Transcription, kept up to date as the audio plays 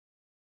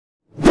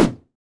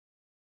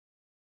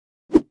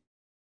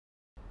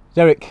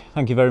Derek,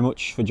 thank you very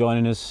much for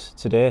joining us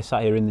today.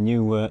 Sat here in the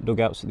new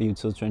dugouts at the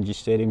Utilita Energy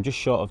Stadium, just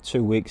short of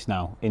 2 weeks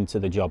now into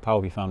the job. How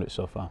have you found it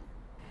so far?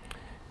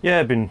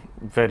 Yeah, I've been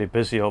very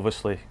busy.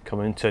 Obviously,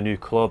 coming into a new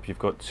club, you've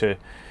got to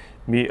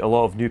meet a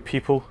lot of new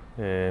people,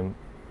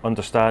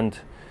 understand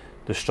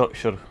the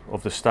structure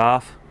of the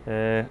staff,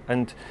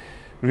 and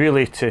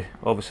really to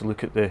obviously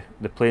look at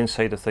the playing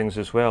side of things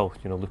as well.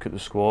 You know, look at the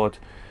squad,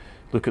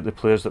 look at the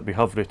players that we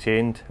have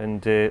retained,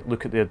 and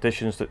look at the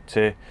additions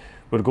that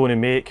we're going to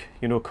make,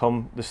 you know,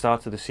 come the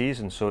start of the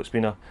season. So it's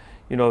been a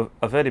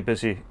very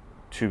busy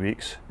 2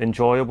 weeks,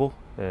 enjoyable.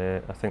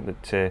 I think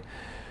that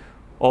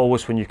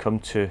always when you come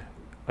to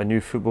a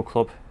new football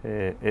club,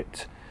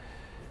 it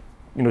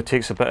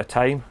takes a bit of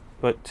time,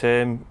 but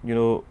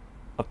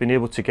I've been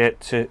able to get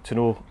to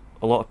know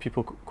a lot of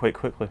people quite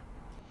quickly.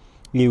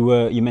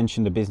 You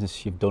mentioned the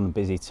business. You've done a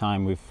busy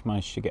time. We've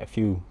managed to get a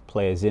few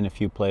players in, a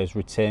few players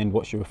retained.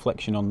 What's your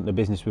reflection on the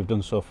business we've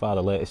done so far?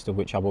 The latest of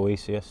which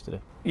Aboisi yesterday.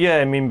 Yeah,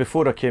 I mean,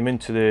 before I came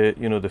into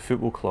the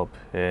football club,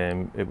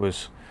 it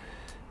was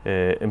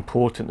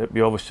important that we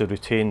obviously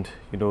retained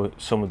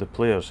some of the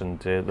players, and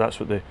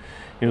that's what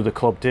the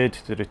club did.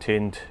 They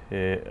retained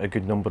a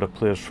good number of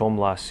players from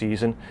last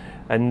season,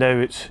 and now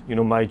it's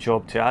my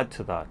job to add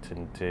to that.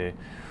 And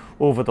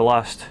over the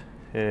last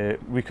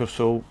week or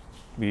so,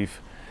 we've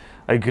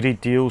agreed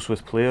deals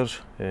with players.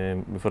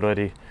 We've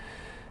already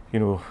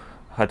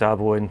had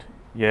Abo in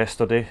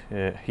yesterday.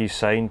 He's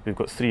signed. We've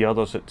got 3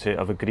 others that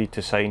have agreed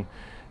to sign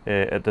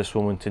at this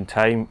moment in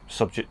time,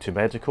 subject to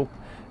medical,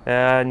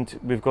 and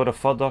we've got a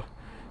further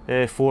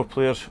 4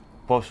 players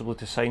possibly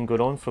to sign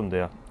going on from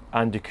there.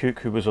 Andy Cook,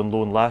 who was on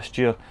loan last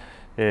year,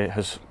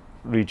 has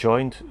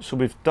rejoined. So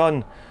we've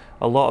done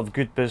a lot of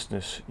good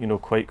business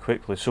quite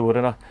quickly. So we're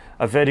in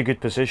a very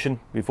good position.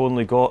 We've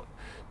only got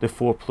the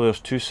 4 players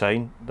to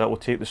sign. That will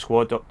take the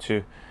squad up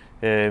to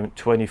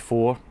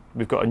 24.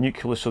 We've got a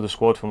nucleus of the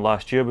squad from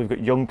last year. We've got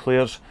young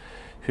players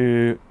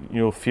who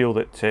feel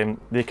that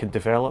they can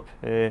develop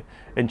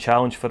and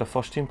challenge for a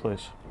first team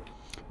place.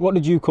 What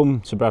did you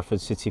come to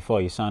Bradford City for?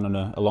 You signed on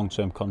a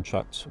long-term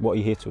contract. What are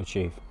you here to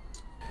achieve?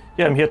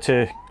 Yeah, I'm here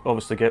to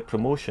obviously get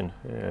promotion.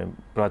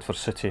 Bradford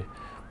City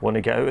want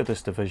to get out of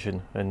this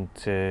division, and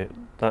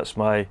that's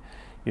my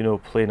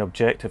playing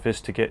objective,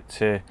 is to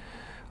get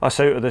us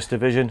out of this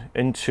division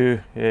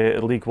into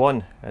League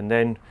One. And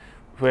then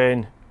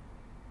when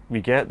we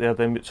get there,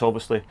 then it's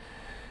obviously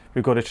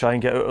we've got to try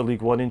and get out of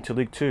League One into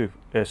League Two,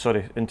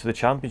 into the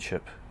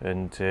Championship.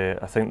 And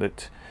I think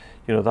that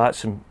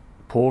that's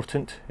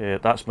important.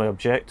 That's my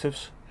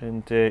objectives,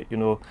 and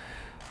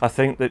I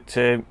think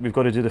that we've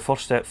got to do the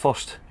first step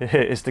first,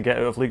 is to get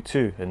out of League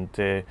Two.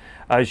 And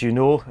as you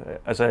know,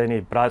 as any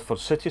Bradford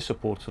City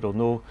supporter will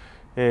know,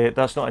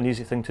 that's not an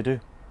easy thing to do.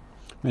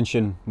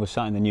 Mention we're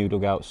sat in the new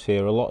dugouts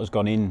here. A lot has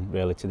gone in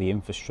really to the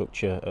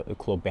infrastructure at the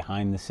club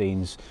behind the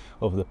scenes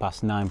over the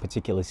past 9,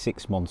 particularly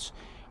 6 months.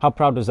 How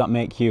proud does that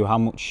make you? How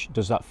much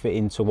does that fit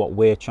into what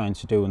we're trying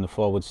to do and the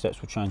forward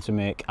steps we're trying to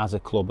make as a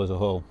club as a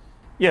whole?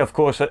 Yeah, of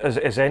course,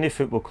 as any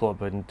football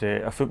club, and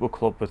a football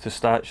club with the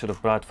stature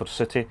of Bradford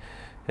City,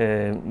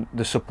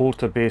 the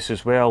supporter base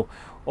as well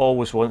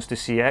always wants to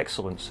see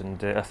excellence.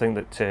 And I think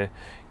that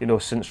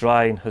since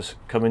Ryan has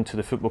come into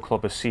the football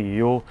club as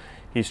CEO,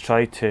 he's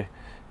tried to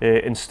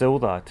instill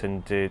that,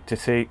 and to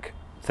take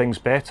things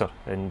better,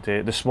 and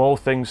the small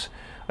things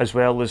as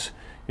well as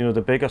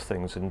the bigger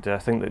things. And I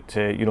think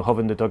that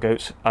having the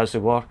dugouts as they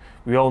were,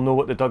 we all know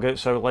what the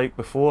dugouts are like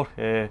before.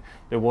 They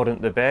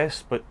weren't the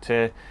best,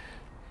 but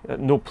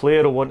no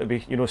player will want to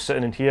be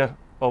sitting in here.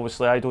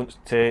 Obviously I don't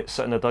sit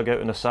in a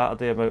dugout on a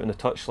Saturday. I'm out on the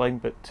touchline,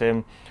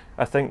 but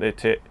I think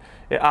that it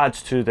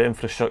adds to the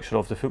infrastructure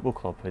of the football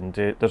club. And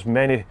there's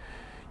many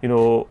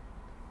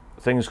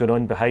things going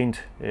on behind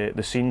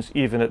the scenes,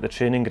 even at the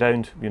training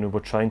ground. We're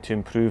trying to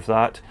improve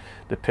that,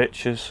 the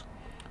pitches,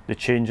 the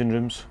changing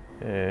rooms,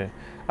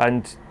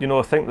 and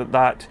I think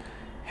that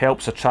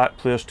helps attract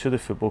players to the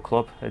football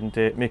club and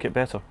make it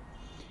better.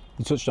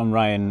 You touched on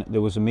Ryan.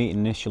 There was a meeting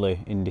initially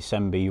in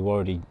December. You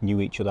already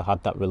knew each other,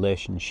 had that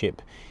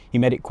relationship. He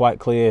made it quite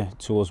clear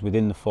to us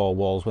within the 4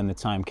 walls when the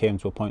time came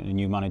to appoint a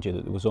new manager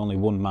that there was only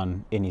one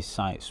man in his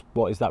sights.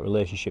 What is that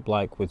relationship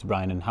like with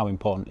Ryan, and how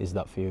important is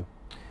that for you?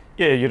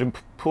 Yeah, you're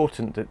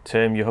important that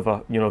you have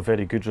a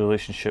very good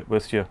relationship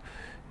with your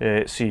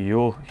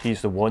CEO.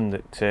 He's the one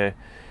that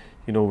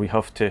we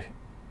have to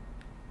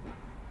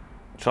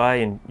try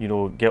and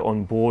get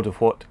on board of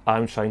what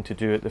I'm trying to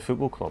do at the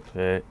football club.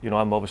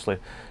 I'm obviously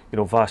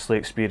vastly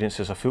experienced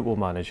as a football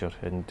manager,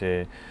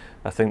 and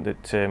I think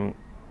that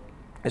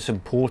it's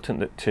important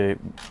that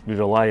we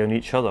rely on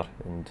each other,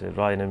 and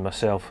Ryan and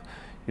myself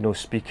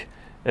speak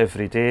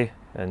every day,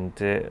 and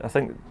I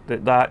think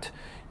that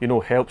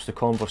helps the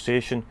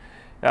conversation.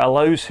 It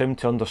allows him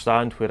to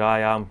understand where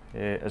I am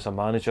as a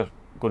manager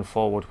going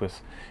forward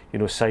with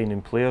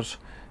signing players,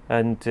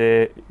 and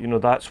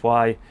that's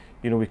why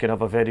we can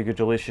have a very good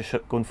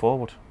relationship going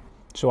forward.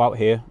 So out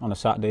here on a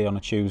Saturday, on a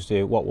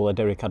Tuesday, what will a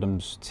Derek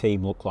Adams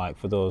team look like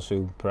for those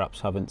who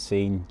perhaps haven't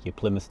seen your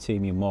Plymouth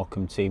team, your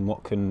Morecambe team?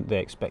 What can they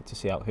expect to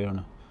see out here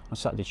on on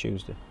Saturday,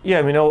 Tuesday? Yeah,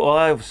 I mean,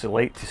 I obviously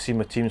like to see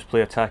my teams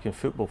play attacking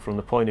football from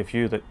the point of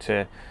view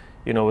that,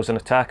 you know, as an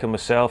attacker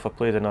myself, I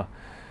played in a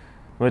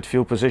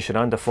midfield position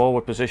and a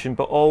forward position,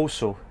 but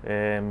also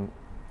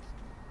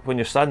when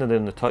you're standing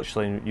in the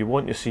touchline, you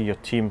want to see your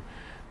team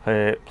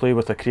play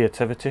with a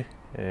creativity,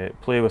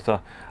 play with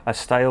a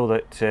style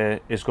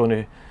that is going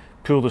to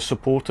pull the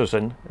supporters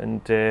in,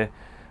 and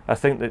I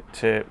think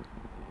that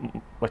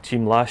my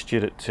team last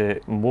year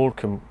at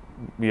Morecambe,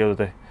 we are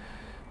the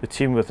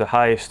team with the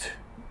highest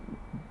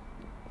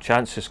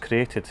chances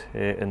created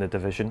in the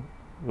division.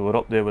 We were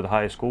up there with the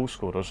highest goal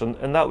scorers,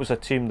 and that was a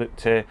team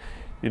that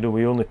you know,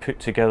 we only put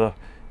together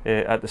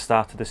at the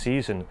start of the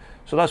season.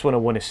 So that's what I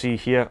want to see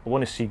here. I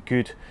want to see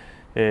good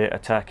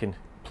attacking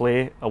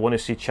play. I want to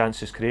see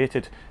chances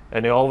created,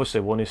 and I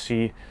obviously want to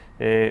see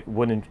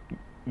winning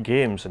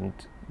games, and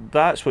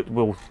that's what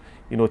will,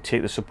 you know,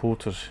 take the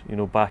supporters, you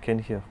know, back in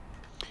here.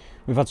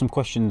 We've had some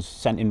questions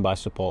sent in by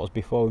supporters.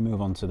 Before we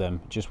move on to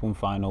them, just one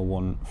final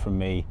one from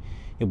me.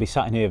 You'll be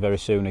sat in here very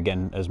soon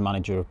again as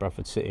manager of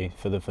Bradford City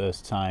for the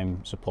first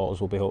time.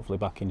 Supporters will be hopefully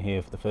back in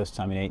here for the first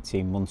time in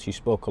 18 months. You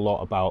spoke a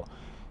lot about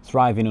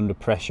thriving under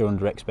pressure,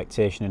 under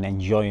expectation, and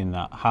enjoying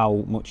that.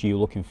 How much are you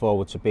looking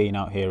forward to being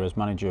out here as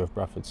manager of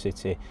Bradford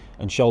City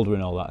and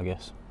shouldering all that, I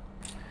guess?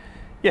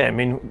 Yeah, I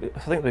mean, I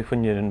think that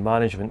when you're in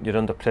management, you're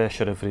under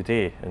pressure every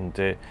day, and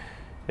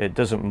it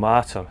doesn't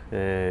matter,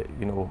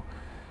 you know,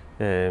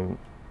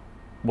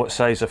 what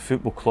size of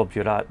football club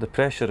you're at. The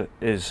pressure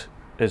is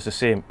the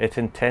same. It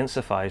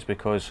intensifies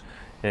because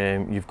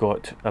you've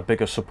got a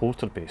bigger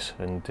supporter base,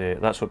 and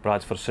that's what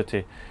Bradford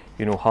City,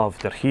 you know, have.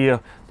 They're here,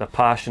 they're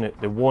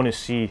passionate, they want to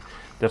see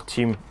their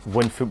team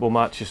win football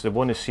matches, they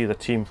want to see their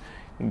team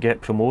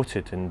get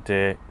promoted, and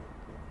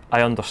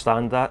I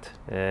understand that.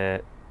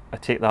 I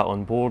take that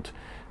on board,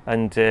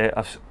 and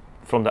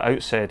from the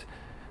outset,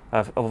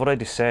 I've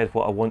already said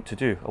what I want to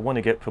do. I want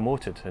to get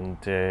promoted, and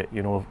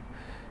you know,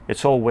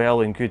 it's all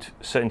well and good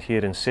sitting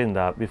here and saying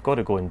that. We've got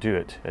to go and do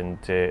it, and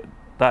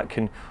that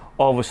can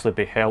obviously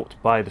be helped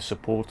by the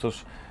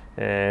supporters,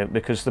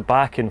 because the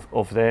backing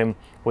of them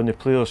when the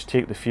players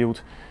take the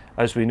field,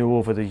 as we know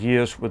over the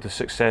years with the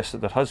success that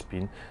there has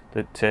been,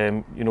 that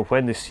you know,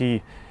 when they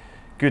see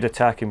good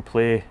attacking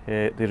play,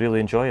 they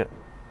really enjoy it.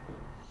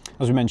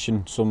 As we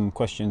mentioned, some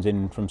questions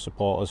in from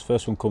supporters.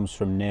 First one comes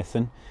from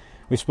Nathan.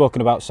 We've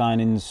spoken about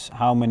signings.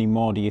 How many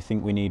more do you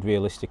think we need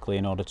realistically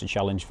in order to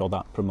challenge for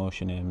that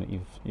promotion aim that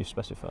you've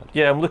specified?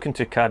 Yeah, I'm looking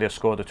to carry a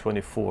squad of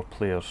 24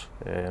 players.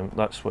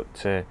 That's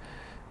what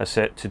I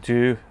set to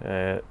do.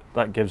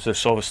 That gives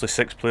us obviously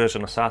 6 players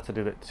on a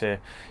Saturday that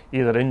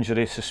either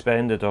injury,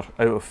 suspended, or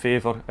out of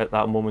favour at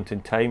that moment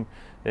in time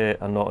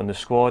are not in the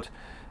squad.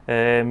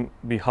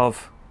 We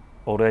have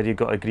already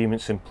got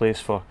agreements in place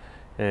for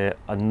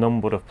a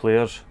number of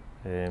players.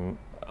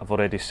 I've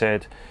already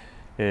said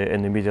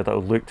in the media that I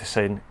would look to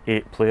sign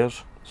 8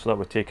 players, so that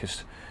would take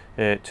us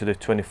to the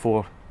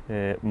 24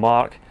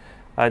 mark,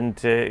 and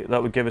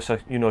that would give us a,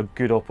 you know, a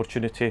good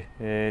opportunity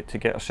to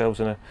get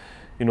ourselves in a,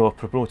 you know, a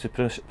promoted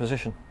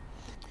position.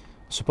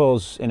 I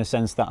suppose in a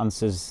sense that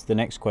answers the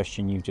next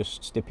question. You've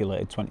just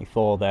stipulated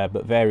 24 there,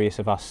 but various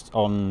have asked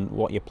on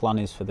what your plan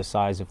is for the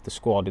size of the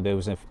squad. There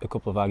was a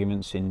couple of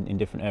arguments in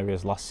different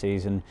areas last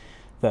season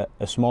that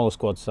a smaller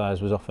squad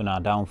size was often our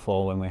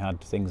downfall when we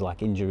had things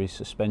like injuries,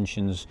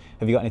 suspensions.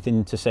 Have you got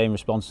anything to say in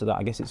response to that?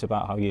 I guess it's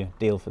about how you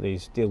deal with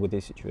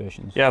these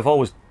situations. Yeah, I've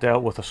always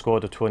dealt with a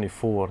squad of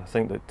 24. I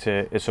think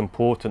that it's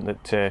important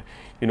that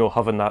you know,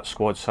 having that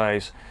squad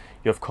size,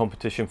 you have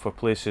competition for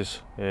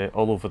places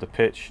all over the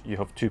pitch. You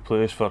have 2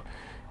 players for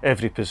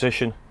every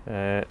position,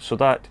 so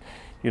that,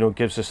 you know,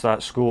 gives us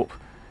that scope,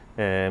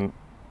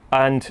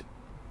 and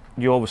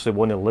you obviously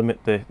want to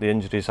limit the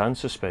injuries and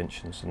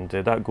suspensions, and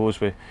that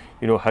goes with,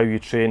 you know, how you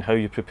train, how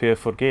you prepare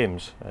for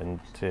games, and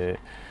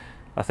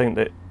I think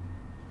that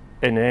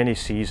in any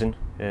season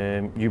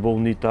you will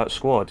need that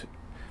squad.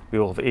 We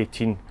will have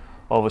 18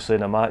 obviously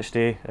in a match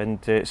day, and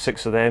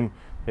 6 of them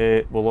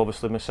will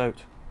obviously miss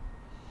out.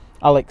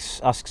 Alex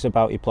asks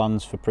about your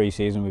plans for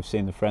pre-season. We've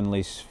seen the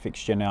friendlies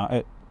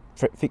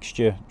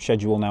fixture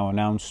schedule now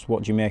announced.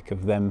 What do you make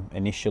of them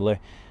initially?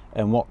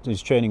 And what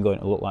is training going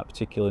to look like,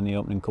 particularly in the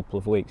opening couple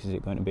of weeks? Is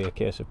it going to be a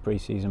case of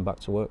pre-season back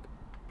to work?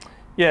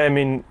 Yeah, I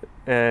mean,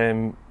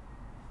 the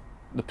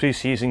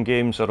pre-season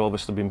games are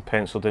obviously been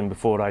penciled in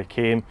before I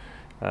came,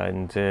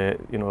 and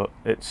you know,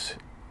 it's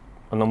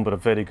a number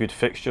of very good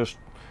fixtures,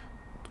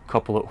 a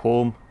couple at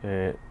home,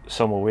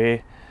 some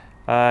away,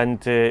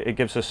 and it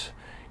gives us,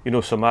 you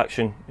know, some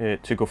action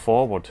to go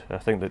forward. I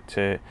think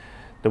that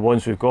the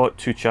ones we've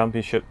got, a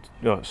championship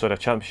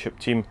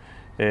team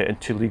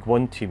and 2 League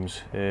One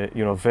teams,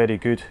 you know, very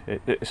good.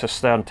 It's a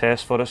stern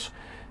test for us,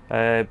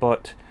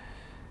 but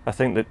I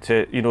think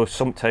that you know,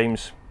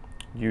 sometimes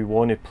you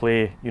want to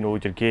play, you know,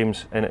 your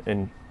games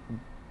and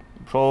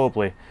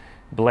probably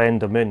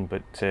blend them in,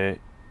 but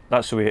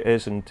that's the way it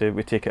is, and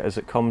we take it as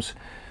it comes.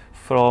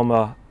 From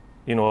a,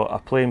 you know, a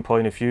playing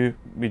point of view,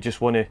 we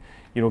just want to,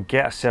 you know,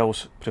 get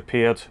ourselves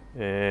prepared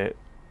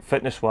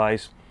fitness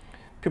wise.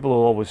 People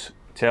will always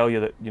tell you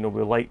that, you know,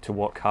 we like to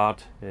work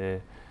hard.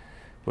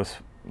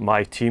 with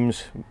my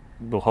teams,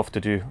 we'll have to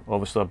do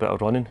obviously a bit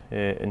of running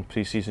in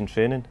pre-season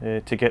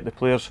training to get the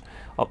players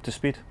up to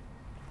speed.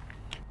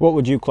 What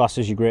would you class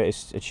as your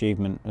greatest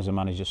achievement as a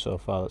manager so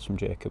far? That's from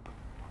Jacob.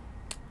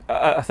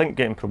 I think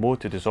getting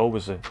promoted is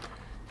always a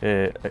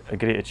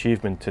great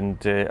achievement, and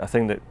I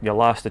think that your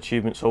last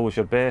achievement's always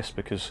your best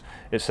because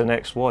it's the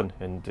next one.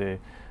 And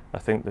I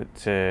think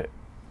that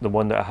the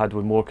one that I had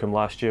with Morecambe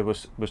last year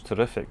was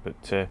terrific.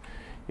 But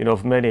you know,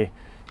 I've many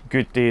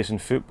good days in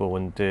football,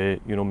 and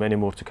you know, many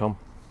more to come.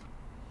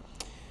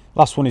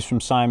 Last one is from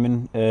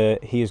Simon.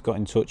 He has got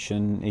in touch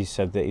and he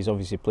said that he's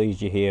obviously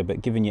pleased you're here,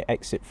 but given your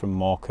exit from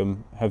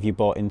Morecambe, have you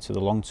bought into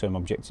the long-term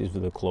objectives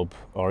of the club,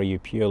 or are you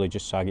purely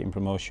just targeting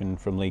promotion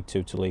from League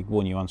 2 to League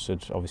 1? You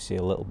answered obviously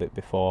a little bit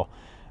before.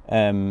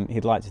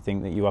 He'd like to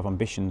think that you have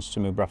ambitions to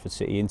move Bradford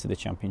City into the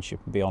Championship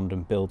and beyond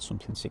and build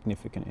something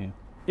significant here.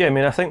 Yeah, I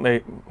mean, I think,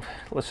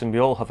 listen, we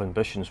all have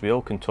ambitions. We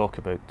all can talk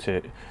about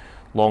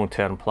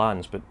long-term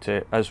plans,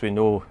 but as we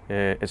know,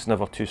 it's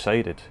never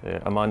two-sided.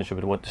 A manager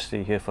would want to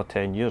stay here for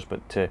 10 years,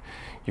 but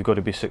you've got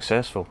to be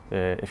successful.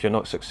 If you're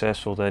not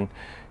successful, then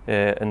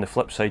on the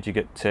flip side, you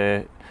get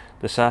the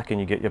sack and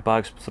you get your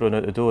bags thrown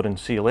out the door and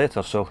see you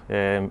later. So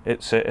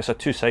it's a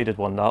two-sided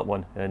one, that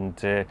one. And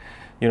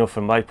you know,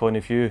 from my point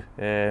of view,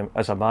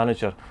 as a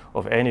manager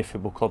of any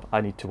football club,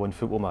 I need to win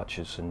football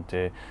matches.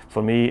 And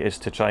for me, is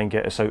to try and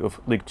get us out of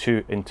League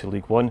 2 into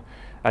League 1,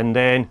 and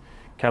then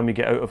can we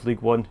get out of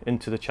League 1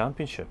 into the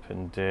Championship,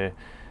 and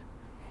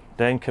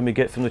then can we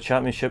get from the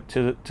Championship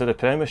to the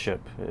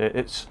Premiership?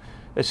 It's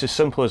as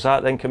simple as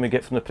that. Then can we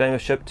get from the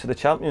Premiership to the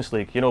Champions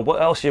League? You know,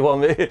 what else you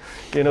want me,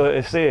 you know,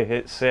 to say?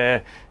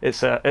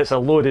 It's a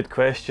loaded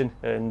question,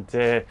 and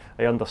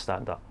I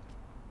understand that.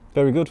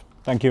 Very good.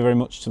 Thank you very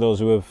much to those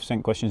who have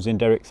sent questions in.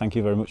 Derek, thank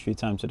you very much for your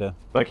time today.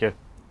 Thank you.